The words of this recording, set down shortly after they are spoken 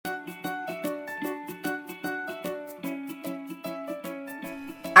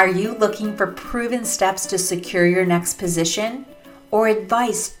Are you looking for proven steps to secure your next position or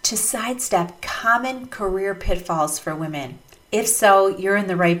advice to sidestep common career pitfalls for women? If so, you're in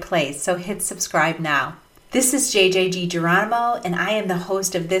the right place, so hit subscribe now. This is JJ Geronimo, and I am the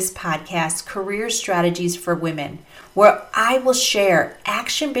host of this podcast, Career Strategies for Women, where I will share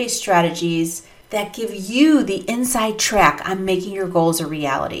action-based strategies that give you the inside track on making your goals a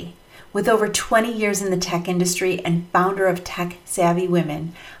reality. With over 20 years in the tech industry and founder of Tech Savvy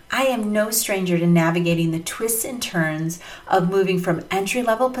Women, I am no stranger to navigating the twists and turns of moving from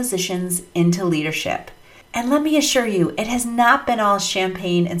entry-level positions into leadership. And let me assure you, it has not been all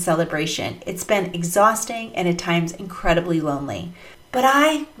champagne and celebration. It's been exhausting and at times incredibly lonely. But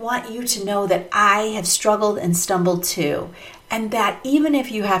I want you to know that I have struggled and stumbled too, and that even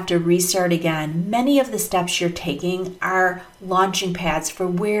if you have to restart again, many of the steps you're taking are launching pads for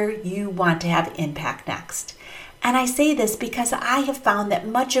where you want to have impact next. And I say this because I have found that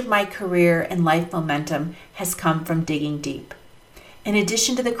much of my career and life momentum has come from digging deep. In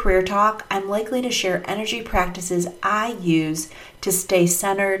addition to the career talk, I'm likely to share energy practices I use to stay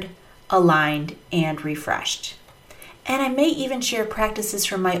centered, aligned, and refreshed. And I may even share practices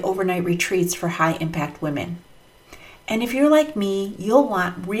from my overnight retreats for high-impact women. And if you're like me, you'll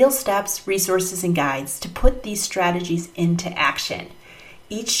want real steps, resources, and guides to put these strategies into action.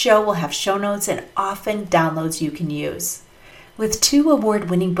 Each show will have show notes and often downloads you can use. With 2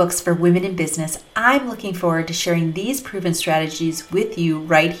 award-winning books for women in business, I'm looking forward to sharing these proven strategies with you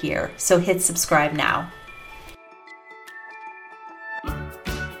right here. So hit subscribe now.